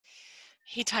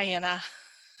Hey, Diana.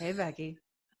 Hey, Becky.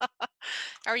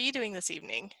 How are you doing this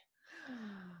evening?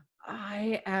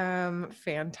 I am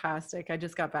fantastic. I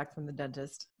just got back from the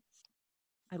dentist.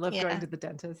 I love going Yeah, to the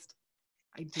dentist.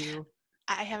 I do.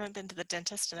 I haven't been to the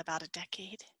dentist in about a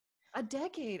decade. A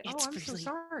decade. Oh, It's I'm so really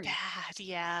sorry. bad,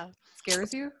 yeah.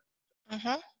 Scares you?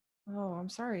 Mm-hmm. Oh, I'm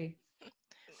sorry.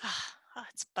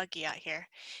 It's buggy out here.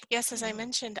 Yes, as I Oh.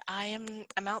 mentioned, I'm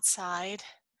outside,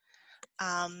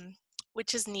 um,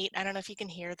 which is neat. I don't know if you can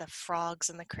hear the frogs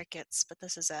and the crickets, but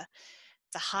it's a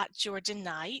hot Georgia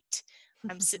night.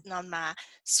 I'm sitting on my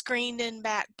screened-in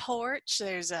back porch.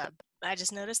 I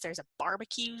just noticed there's a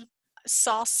barbecue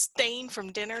sauce stain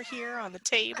from dinner here on the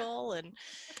table, and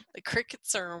the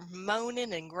crickets are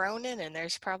moaning and groaning, and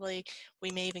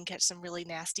we may even catch some really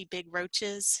nasty big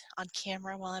roaches on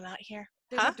camera while I'm out here.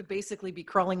 They'd Huh? have to basically be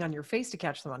crawling on your face to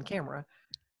catch them on camera.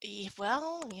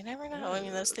 Well, you never know. I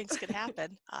mean, those Ugh. things could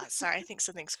happen. Sorry, I think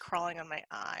something's crawling on my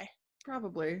eye.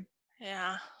 Probably.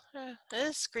 Yeah, it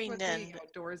is That's screened what being in, but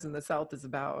outdoors in the South is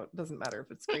about. Doesn't matter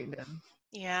if it's screened in.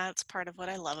 yeah, it's part of what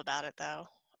I love about it, though.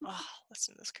 Oh,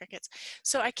 listen to those crickets.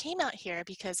 So I came out here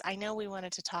because I know we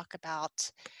wanted to talk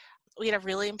about, we had a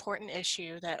really important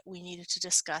issue that we needed to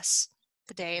discuss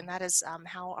today, and that is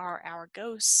how are our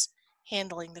ghosts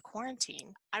handling the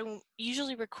quarantine.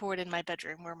 Usually record in my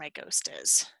bedroom where my ghost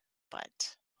is,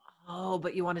 but Oh,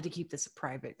 but you wanted to keep this a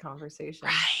private conversation,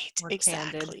 right, more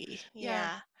candid. exactly. Yeah.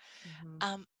 Yeah. hmm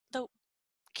Though,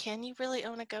 can you really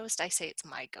own a ghost? I say it's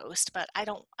my ghost, but I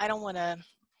don't want to,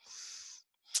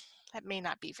 that may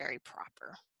not be very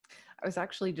proper. I was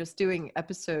actually just doing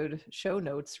episode show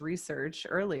notes research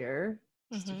earlier,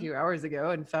 just a Hmm. few hours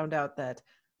ago, and found out that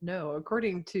no,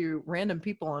 according to random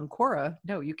people on Quora,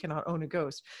 no, you cannot own a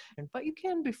ghost, but you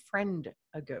can befriend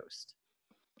a ghost.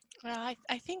 Well,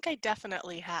 I think I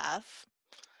definitely have.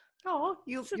 Oh,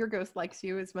 you So, your ghost likes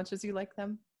you as much as you like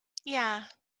them. yeah,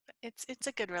 it's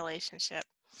a good relationship,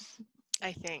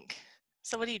 I think.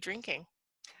 So what are you drinking?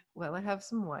 Well, I have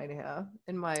some wine here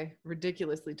in my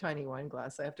ridiculously tiny wine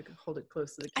glass. I have to hold it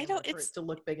close to the I know camera for it to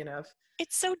look big enough.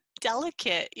 it's so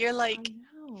delicate. You're I like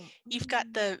know. you've got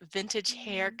the vintage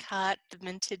haircut, the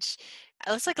vintage.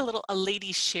 It looks like a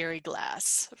lady's sherry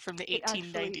glass from the It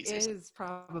actually 1890s or something. is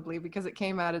probably because it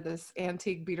came out of this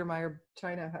antique Biedermeier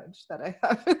china hutch that I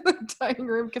have in the dining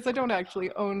room because I don't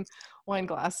actually own wine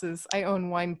glasses. I own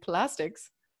wine plastics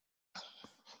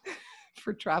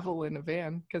for travel in a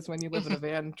van because when you live in a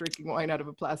van, drinking wine out of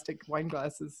a plastic wine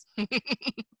glass is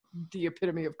the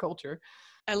epitome of culture.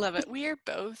 I love it. We are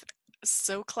both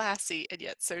so classy and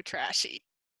yet so trashy.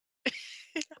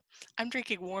 I'm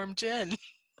drinking warm gin.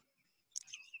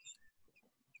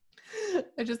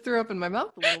 I just threw up in my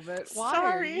mouth a little bit. Why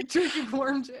are Sorry. you drinking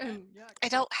warm gin? Yuck. I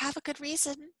don't have a good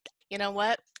reason. You know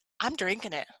what? I'm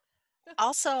drinking it.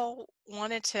 Also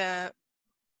wanted to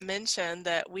mention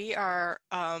that we are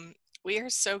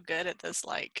so good at this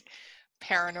like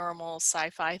paranormal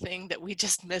sci-fi thing that we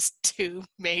just missed two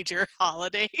major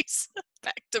holidays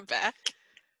back to back.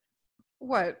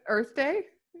 What, Earth Day?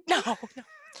 No, no.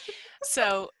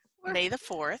 So May the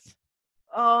 4th,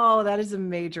 Oh, that is a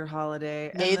major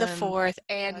holiday. May And the then 4th,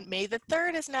 what? and May the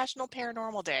 3rd is National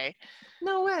Paranormal Day.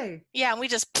 No way. Yeah, and we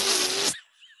just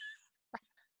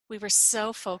we were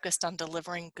so focused on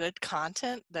delivering good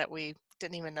content that we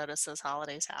didn't even notice those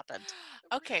holidays happened.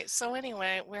 Okay, so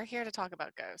anyway, we're here to talk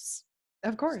about ghosts.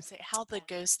 Of I should course. say how the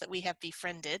ghosts that we have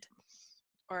befriended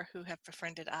or who have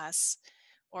befriended us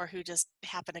or who just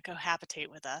happen to cohabitate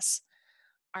with us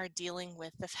are dealing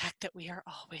with the fact that we are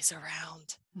always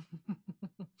around.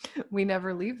 We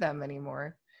never leave them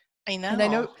anymore. I And I know.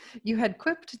 know you had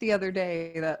quipped the other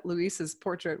day that Luisa's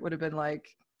portrait would have been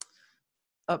like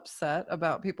upset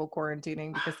about people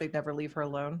quarantining because they'd never leave her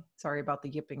alone. Sorry about the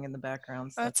yipping in the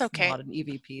backgrounds. That's That's okay. not an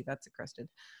EVP. That's a crested.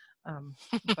 Um,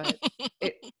 but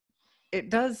it it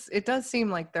does seem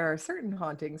like there are certain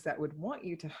hauntings that would want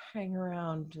you to hang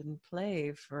around and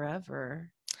play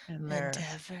forever, and they're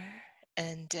Endeavor,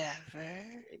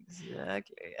 endeavor.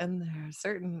 exactly, and there are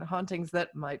certain hauntings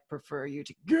that might prefer you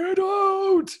to get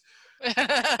out.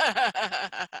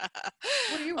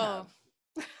 What do you Oh, have?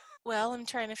 well, I'm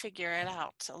trying to figure it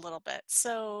out a little bit.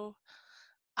 So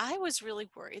I was really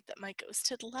worried that my ghost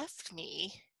had left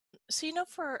me. So,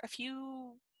 for a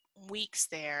few weeks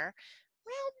there,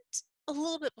 around a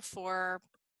little bit before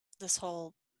this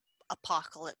whole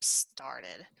apocalypse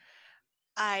started,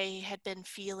 I had been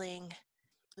feeling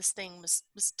this thing was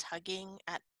tugging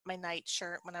at my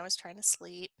nightshirt when I was trying to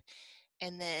sleep,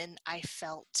 and then I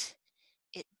felt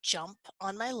it jump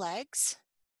on my legs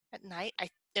at night. I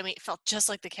mean, it felt just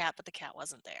like the cat, but the cat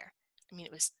wasn't there. I mean,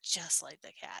 it was just like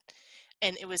the cat.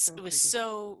 And it was So it was creepy.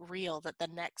 so real that the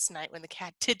next night when the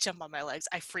cat did jump on my legs,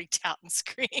 I freaked out and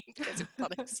screamed because it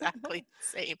felt exactly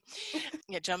the same.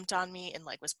 It jumped on me and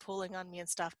like was pulling on me and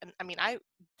stuff. And I mean, I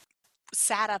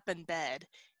sat up in bed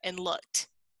and looked,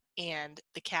 and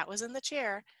the cat was in the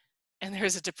chair, and there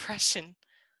was a depression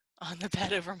on the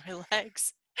bed over my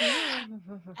legs.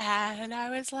 And I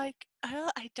was like,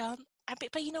 oh, I don't. I mean,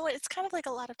 but you know what? It's kind of like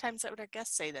a lot of times that what our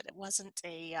guests say that it wasn't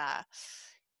a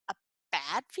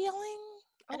bad feeling.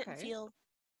 I didn't Okay. feel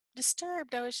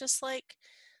disturbed. I was just like,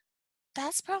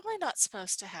 that's probably not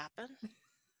supposed to happen.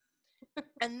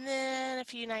 And then a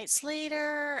few nights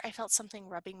later, I felt something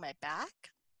rubbing my back,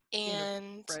 In a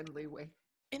and friendly way.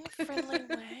 in a friendly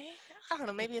way. I don't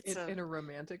know, maybe it's a In a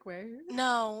romantic way.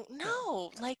 no,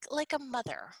 No. no, like a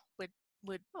mother would,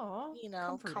 Oh,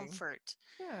 comforting. comfort.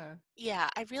 Yeah. Yeah,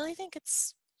 I really think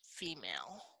it's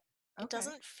female. It Okay.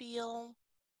 doesn't feel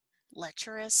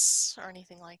lecherous or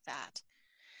anything like that.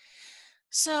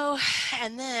 So,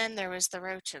 and then there was the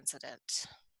roach incident.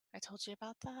 I told you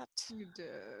about that. You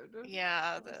did.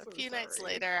 Yeah, I'm the so few nights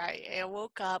sorry. later, I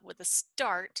woke up with a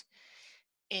start,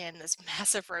 and this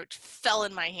massive roach fell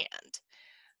in my hand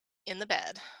in the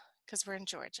bed because we're in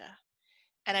Georgia.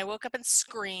 And I woke up and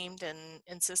screamed and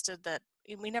insisted that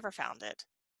we never found it.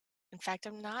 In fact,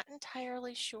 I'm not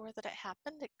entirely sure that it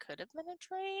happened. It could have been a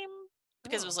dream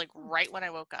because it was Oh. like right when I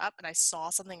woke up and I saw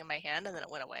something in my hand and then it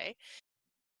went away.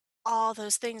 All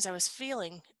those things I was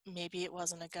feeling, maybe it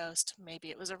wasn't a ghost, maybe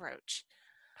it was a roach.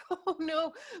 Oh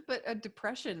no, but a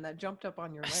depression that jumped up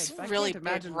on your It's legs. a I really can't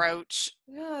big imagine. roach.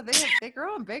 Yeah, they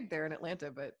grow them big there in Atlanta,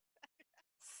 but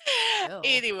still.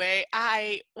 Anyway,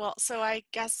 so I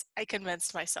guess I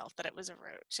convinced myself that it was a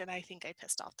roach, and I think I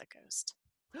pissed off the ghost.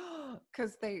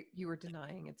 Because you were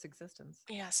denying its existence.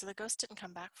 Yeah, so the ghost didn't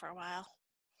come back for a while.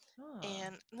 Ah,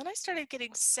 And then I started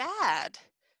getting sad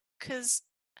because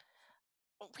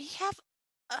we have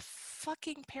a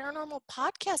fucking paranormal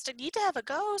podcast. I need to have a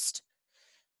ghost.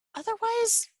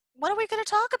 Otherwise, what are we going to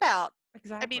talk about? I mean,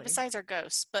 exactly. besides our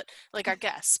ghosts, but like our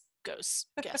guests, ghosts.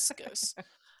 Guest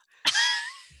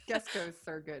ghosts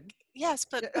are good. Yes,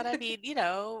 but I mean,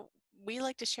 we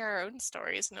like to share our own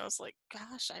stories, and I was like,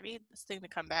 gosh, I need this thing to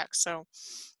come back. So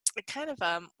I kind of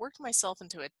worked myself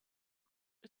into a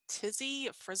tizzy,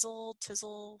 a frizzle,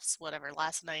 tizzle, whatever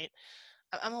last night.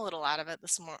 I'm a little out of it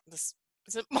this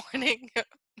is it morning.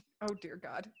 Oh dear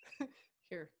God.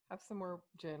 Here, have some more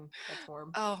gin. That's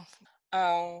warm. Oh,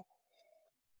 oh,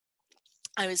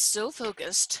 I was so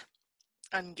focused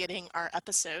on getting our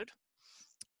episode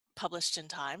published in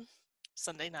time,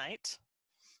 Sunday night,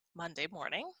 Monday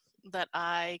morning, that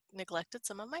I neglected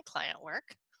some of my client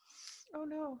work. Oh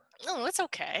no. Oh, it's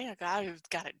okay. I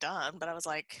got it done. But I was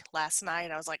like, last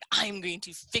night, I was like, I'm going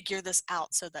to figure this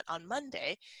out so that on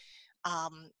Monday,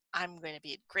 I'm going to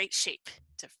be in great shape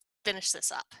to finish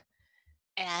this up.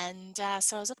 And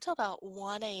so I was up till about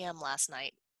 1 a.m. last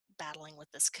night battling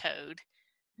with this code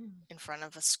Hmm. in front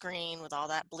of a screen with all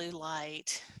that blue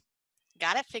light.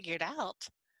 Got it figured out,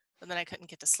 but then I couldn't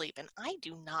get to sleep. And I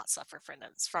do not suffer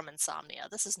from insomnia.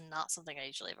 This is not something I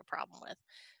usually have a problem with.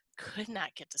 Could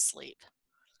not get to sleep.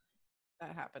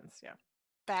 That happens, yeah.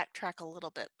 Backtrack a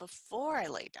little bit before I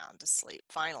lay down to sleep,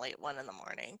 finally at 1 in the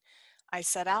morning. I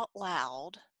said out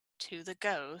loud to the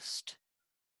ghost,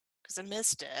 because I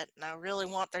missed it and I really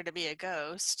want there to be a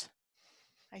ghost.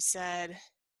 I said,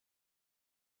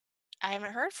 I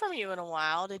haven't heard from you in a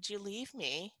while. Did you leave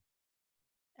me?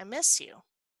 I miss you.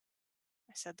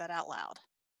 I said that out loud.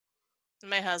 And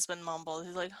my husband mumbled.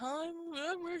 He's like, "Hi,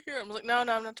 I'm right here." I'm like, "No,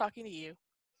 no, I'm not talking to you."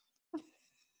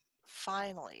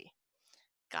 Finally,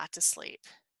 got to sleep.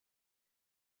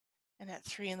 And at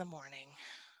 3 in the morning,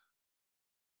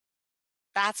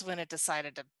 that's when it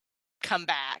decided to come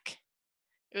back.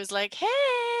 It was like, "Hey,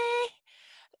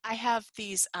 I have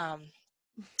these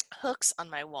hooks on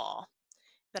my wall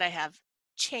that I have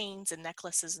chains and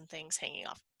necklaces and things hanging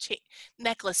off.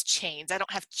 Necklace chains. I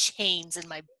don't have chains in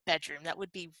my bedroom. That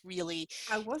would be really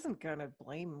I wasn't gonna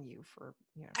blame you for,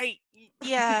 I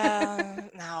yeah,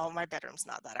 no, my bedroom's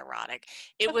not that erotic.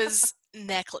 It was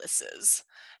necklaces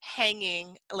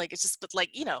hanging, like it's just but like,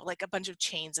 like a bunch of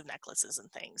chains of necklaces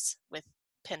and things with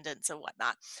pendants and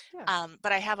whatnot. yeah.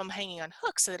 But I have them hanging on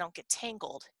hooks so they don't get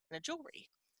tangled in a jewelry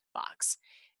box.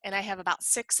 And I have about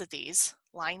 6 of these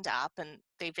lined up and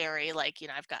they vary like,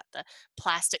 I've got the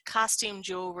plastic costume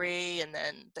jewelry and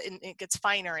then and it gets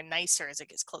finer and nicer as it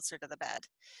gets closer to the bed.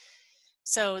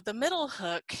 So the middle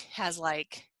hook has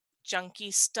like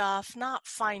junky stuff, not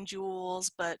fine jewels,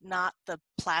 but not the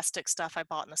plastic stuff I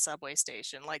bought in the subway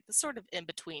station, like the sort of in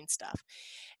between stuff.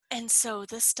 And so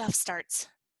this stuff starts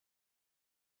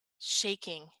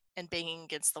shaking and banging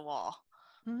against the wall.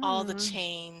 all the Mm.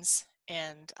 chains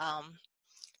and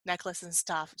necklace and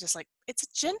stuff, just like it's a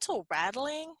gentle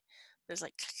rattling. There's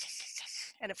like,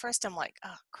 and at first I'm like,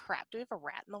 oh crap, do we have a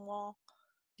rat in the wall?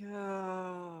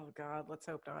 Oh God, let's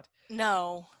hope not.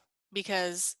 No,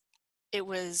 because it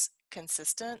was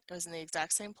consistent. It was in the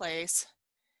exact same place,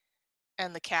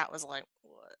 and the cat was like,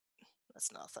 what?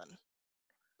 That's nothing.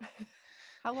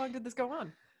 How long did this go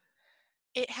on?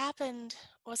 It happened,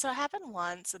 well, so it happened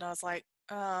once, and I was like,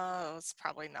 oh, it's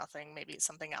probably nothing. Maybe it's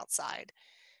something outside,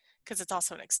 because it's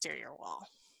also an exterior wall.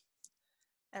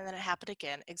 And then it happened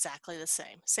again, exactly the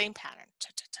same pattern.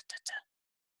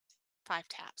 5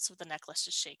 taps with the necklace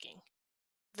just shaking.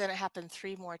 Then it happened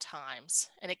 3 more times,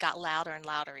 and it got louder and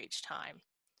louder each time.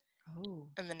 Oh,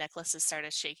 And the necklaces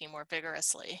started shaking more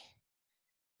vigorously.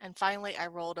 And finally, I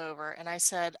rolled over and I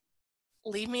said,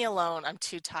 leave me alone. I'm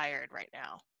too tired right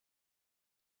now.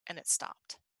 And it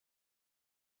stopped.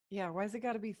 yeah. Why's it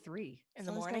got to be 3? In It's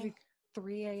the always got to morning, be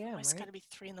 3 a.m., it's got right? to be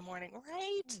 3 in the morning,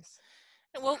 right? Nice.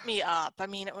 It woke me up. I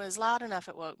mean, it was loud enough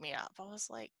it woke me up. I was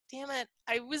like, damn it.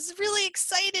 I was really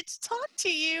excited to talk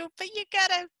to you, but you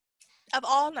gotta, of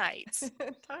all nights.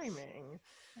 Timing.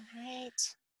 Right?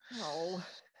 Oh,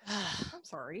 I'm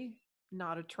sorry.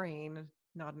 Not a train,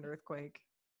 not an earthquake,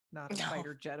 not a No,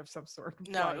 fighter jet of some sort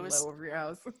no, it flying low was over your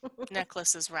house.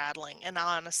 necklaces rattling. And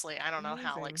honestly, I don't know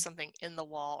how like Amazing. something in the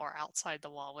wall or outside the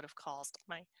wall would have caused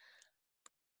my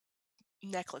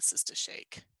necklaces to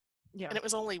shake. Yeah. And it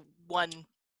was only one,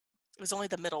 it was only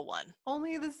the middle one.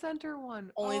 Only the center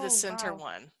one. Only the Oh, center wow.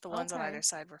 one. The ones on either Okay.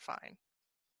 side were fine.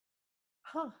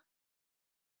 Huh.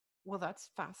 Well, that's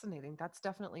fascinating. That's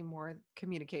definitely more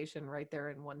communication right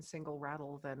there in one single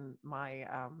rattle than my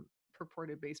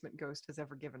purported basement ghost has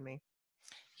ever given me.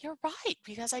 You're right,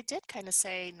 because I did kind of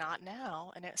say not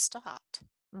now and it stopped.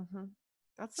 Hmm.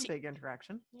 That's a See, big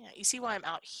interaction. yeah, you see why I'm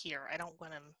out here. I don't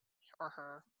want him or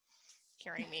her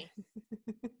hearing me.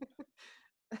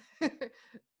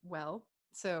 Well,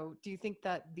 so do you think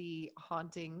that the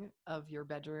haunting of your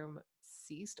bedroom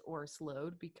ceased or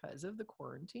slowed because of the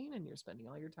quarantine and you're spending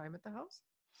all your time at the house?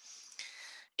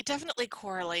 It definitely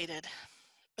correlated.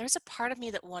 There's a part of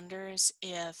me that wonders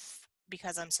if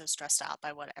because I'm so stressed out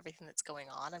by what everything that's going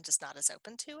on, I'm just not as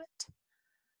open to it.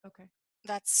 Okay.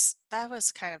 That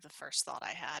was kind of the first thought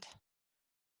I had.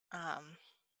 Um,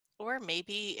 or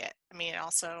maybe I mean, it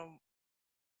also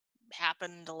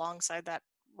happened alongside that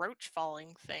roach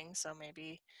falling thing, so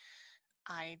maybe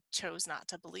I chose not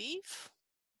to believe.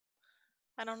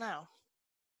 I don't know.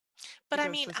 The But I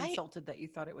ghost mean, was insulted that you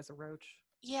thought it was a roach.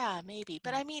 yeah, maybe.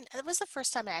 But Yeah. I mean, it was the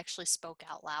first time I actually spoke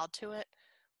out loud to it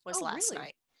was Oh, last really?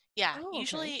 night. Yeah, Oh, okay.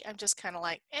 usually I'm just kind of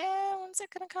like, when's it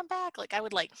gonna come back? Like I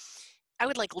would like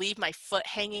leave my foot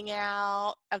hanging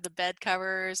out of the bed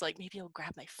covers, like maybe it'll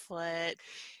grab my foot.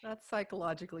 That's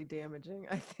psychologically damaging,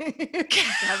 I think.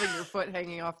 Having your foot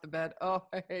hanging off the bed. Oh,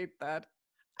 I hate that.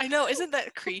 I know, isn't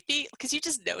that creepy? Because you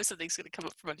just know something's gonna come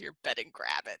up from under your bed and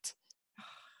grab it.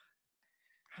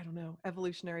 I don't know.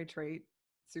 Evolutionary trait,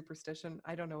 superstition.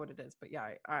 I don't know what it is, but yeah,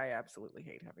 I absolutely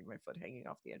hate having my foot hanging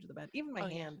off the edge of the bed. Even my Oh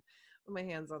yeah. hand, when my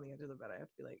hand's on the edge of the bed, I have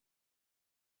to be like,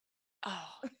 Oh,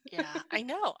 yeah. I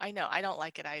know. I know. I don't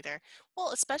like it either. Well,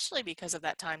 especially because of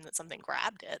that time that something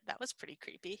grabbed it. That was pretty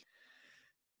creepy.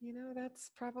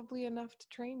 that's probably enough to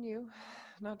train you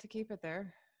not to keep it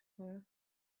there. Yeah.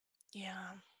 Yeah.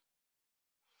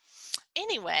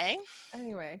 Anyway,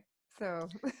 Anyway, so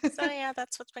so yeah,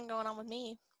 that's what's been going on with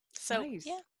me. So, nice.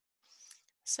 yeah.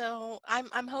 So,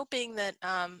 I'm hoping that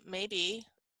maybe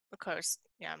of course,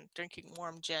 yeah, I'm drinking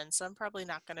warm gin, so I'm probably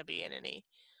not going to be in any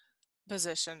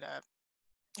position to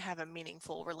have a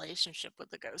meaningful relationship with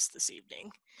the ghost this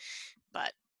evening.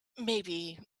 But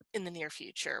maybe in the near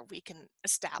future we can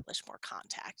establish more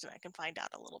contact and I can find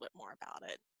out a little bit more about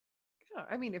it. Yeah,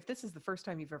 I mean, if this is the first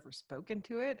time you've ever spoken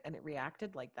to it and it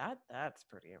reacted like that, that's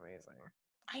pretty amazing,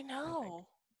 I I think. know.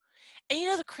 And you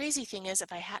know the crazy thing is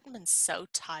if I hadn't been so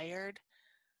tired,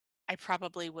 I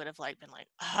probably would have like been like,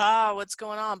 "Ah, what's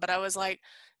going on?" But I was like,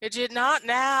 "Did you not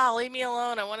now? Leave me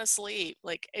alone. I want to sleep."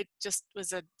 Like it just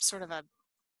was a sort of a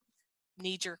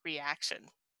knee-jerk reaction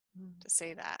Mm. to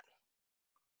say that.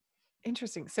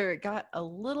 Interesting. So it got a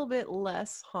little bit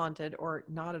less haunted or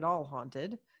not at all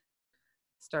haunted.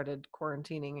 Started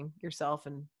quarantining yourself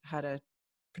and had a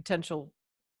potential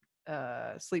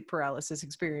sleep paralysis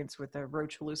experience with a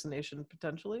roach hallucination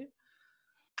potentially.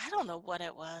 I don't know what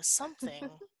it was. Something.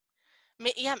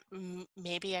 Yeah,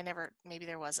 maybe I never. Maybe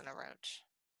there wasn't a roach.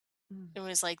 Mm. It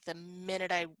was like the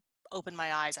minute I opened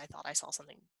my eyes, I thought I saw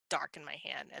something dark in my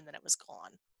hand, and then it was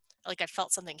gone. Like I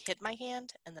felt something hit my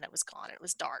hand, and then it was gone. It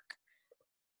was dark,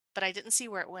 but I didn't see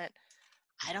where it went.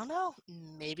 I don't know.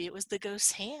 Maybe it was the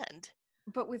ghost's hand.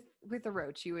 But with a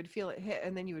roach, you would feel it hit,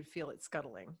 and then you would feel it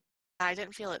scuttling. I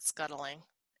didn't feel it scuttling.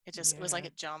 It was like Yeah.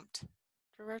 it jumped.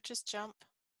 Do roaches jump?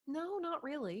 No, not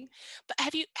really. But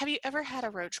have you ever had a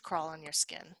roach crawl on your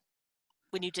skin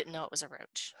when you didn't know it was a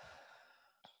roach?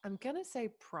 I'm gonna say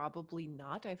probably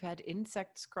not. I've had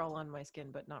insects crawl on my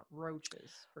skin, but not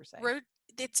roaches per se. Roach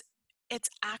it's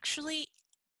actually,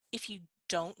 if you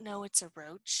don't know it's a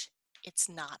roach, it's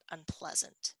not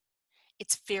unpleasant.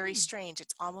 It's very Hmm. strange.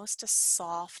 It's almost a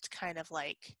soft kind of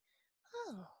like,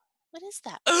 oh, what is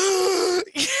that?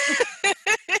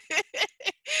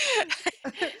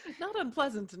 Not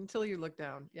unpleasant until you look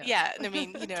down. Yes. Yeah, and I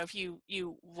mean, if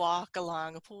you walk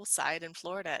along a poolside in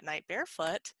Florida at night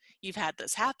barefoot, you've had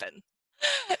this happen.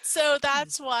 So Hmm.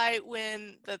 that's why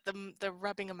when the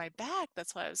rubbing of my back,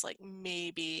 that's why I was like,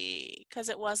 maybe because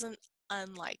it wasn't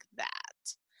unlike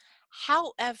that.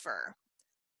 However,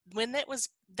 when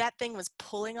that thing was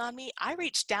pulling on me, I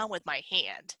reached down with my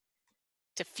hand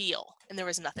to feel, and there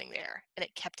was nothing there, and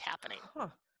it kept happening. Huh.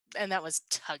 And that was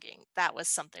tugging. That was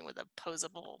something with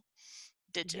opposable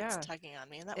digits Yeah. tugging on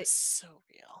me, and that was It so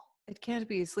real. it can't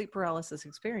be a sleep paralysis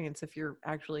experience if you're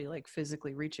actually like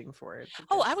physically reaching for it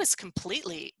Oh, I because was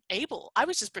completely able. I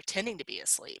was just pretending to be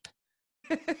asleep.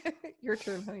 your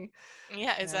turn, honey. Yeah,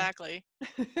 Yeah. exactly.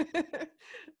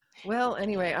 Well,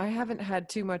 anyway, I haven't had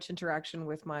too much interaction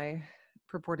with my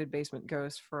purported basement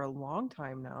ghost for a long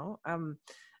time now.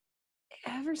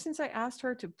 Ever since I asked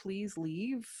her to please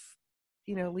leave,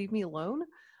 leave me alone,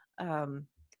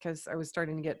 because I was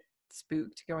starting to get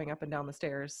spooked going up and down the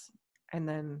stairs, and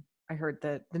then I heard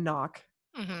the knock,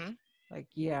 Mhm. like,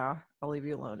 yeah, I'll leave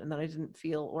you alone, and then I didn't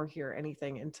feel or hear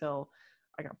anything until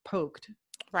I got poked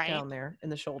Right. down there in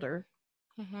the shoulder.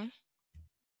 Mhm.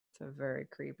 It's a very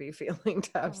creepy feeling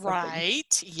to have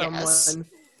Right. Yes. someone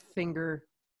finger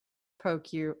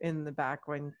poke you in the back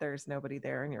when there's nobody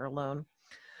there and you're alone.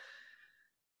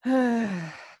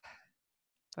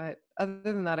 But other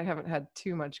than that, I haven't had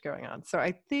too much going on. So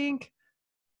I think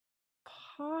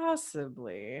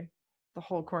possibly the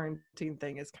whole quarantine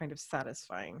thing is kind of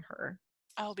satisfying her.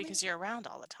 Oh, I mean, because you're around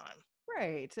all the time.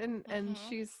 right. And Mhm.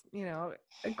 she's,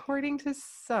 according to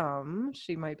some,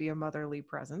 she might be a motherly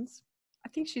presence. I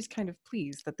think she's kind of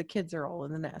pleased that the kids are all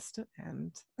in the nest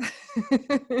and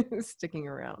sticking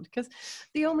around because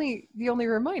the only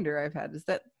reminder I've had is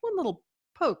that one little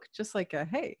poke, just like a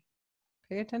hey,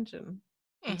 pay attention,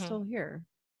 I'm Mhm. still here.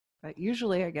 But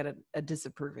usually I get a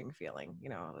disapproving feeling,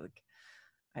 like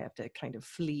I have to kind of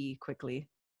flee quickly.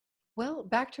 Well,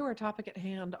 back to our topic at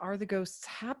hand. Are the ghosts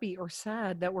happy or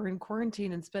sad that we're in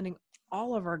quarantine and spending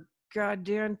all of our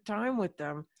goddamn time with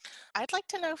them? I'd like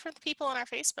to know from the people on our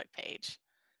Facebook page.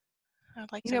 I'd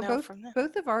like You to know, know both from them.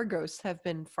 both of our ghosts have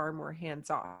been far more hands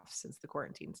off since the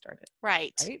quarantine started,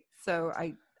 Right. right? So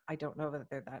I don't know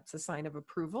whether that's a sign of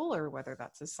approval or whether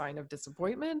that's a sign of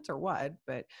disappointment or what,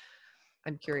 but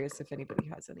I'm curious if anybody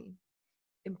has any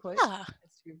input Ah,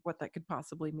 as to what that could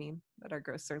possibly mean that our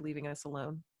ghosts are leaving us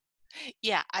alone.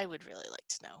 yeah, I would really like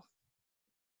to know.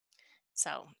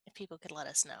 So if people could let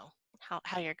us know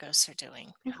how your ghosts are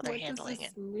doing, how they're What does handling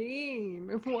it. this mean?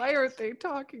 Why aren't they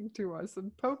talking to us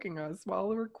and poking us while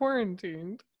we're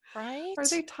quarantined? Are Right?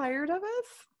 they tired of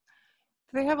us?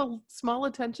 Do they have a small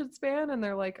attention span and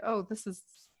they're like, "Oh, this is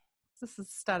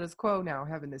status quo now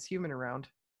having this human around."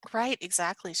 Right,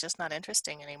 exactly. It's just not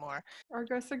interesting anymore. Our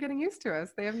guests are getting used to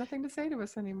us. They have nothing to say to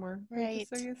us anymore. They're just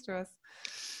so Right. used to us.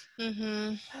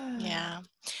 Mm-hmm. Yeah.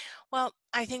 Well,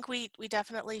 I think we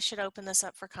definitely should open this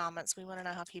up for comments. We want to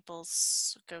know how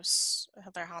people's ghosts,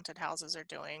 how their haunted houses are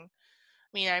doing. I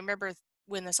mean, I remember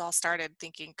when this all started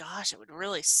thinking, gosh, it would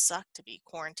really suck to be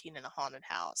quarantined in a haunted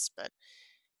house, but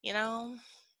you know,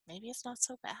 maybe it's not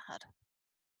so bad.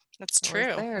 That's I was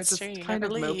true. there That's true. just You kind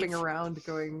never of moping leave. around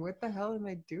going, "What the hell am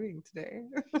I doing today?"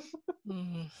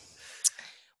 Mm.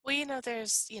 Well,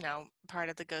 there's, part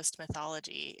of the ghost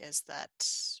mythology is that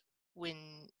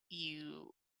when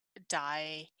you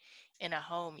die in a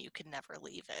home, you can never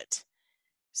leave it.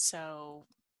 So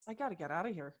I got to get out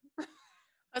of here. I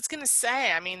was gonna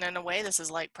say, I mean, in a way, this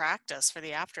is like practice for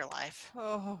the afterlife.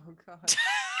 Oh god.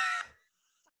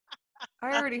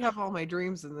 I already have all my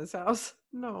dreams in this house.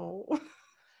 No.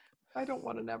 I don't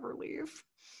want to never leave.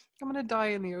 I'm going to die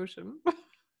in the ocean.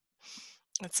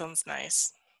 That sounds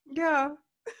nice. Yeah.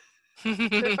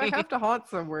 If I have to haunt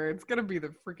somewhere, it's going to be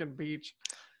the freaking beach.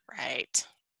 Right.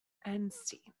 And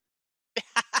see.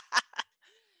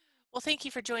 Well, thank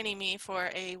you for joining me for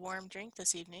a warm drink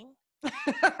this evening.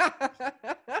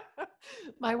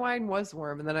 My wine was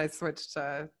warm, and then I switched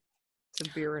to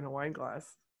beer in a wine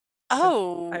glass because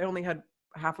I Oh, only had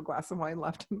half a glass of wine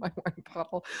left in my wine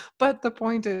bottle. But the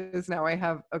point is now I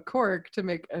have a cork to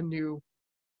make a new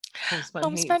Homespun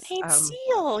Homespun Hates Hate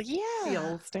Seal. Yeah.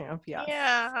 seal stamp. Yes. So,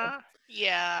 Yeah.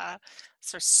 Yeah.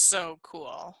 Those are so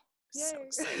cool. So yay.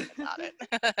 excited about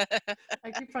it.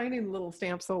 I keep finding little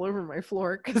stamps all over my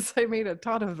floor because I made a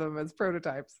ton of them as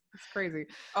prototypes. It's crazy.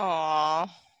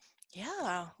 Aw.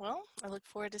 Yeah. Well, I look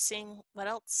forward to seeing what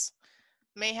else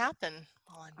may happen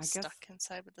while I'm I guess stuck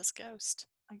inside with this ghost.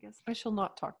 I guess I shall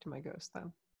not talk to my ghost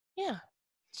then. Yeah.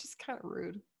 It's just kind of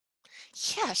rude.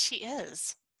 Yeah, she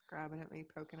is. Grabbing at me,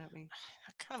 poking at me.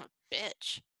 Kind of a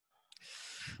bitch.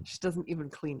 She doesn't even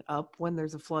clean up when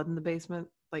there's a flood in the basement.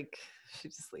 Like, she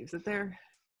just leaves it there.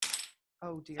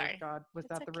 Oh dear Sorry. God, was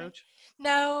It's that the okay. roach?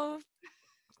 No.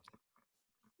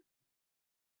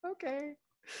 Okay.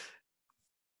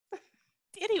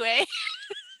 Anyway,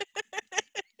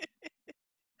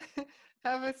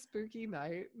 Have a spooky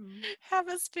night. have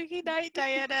a spooky night,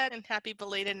 Diana, and happy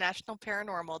belated National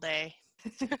Paranormal Day.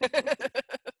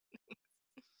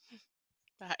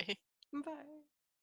 Bye. Bye.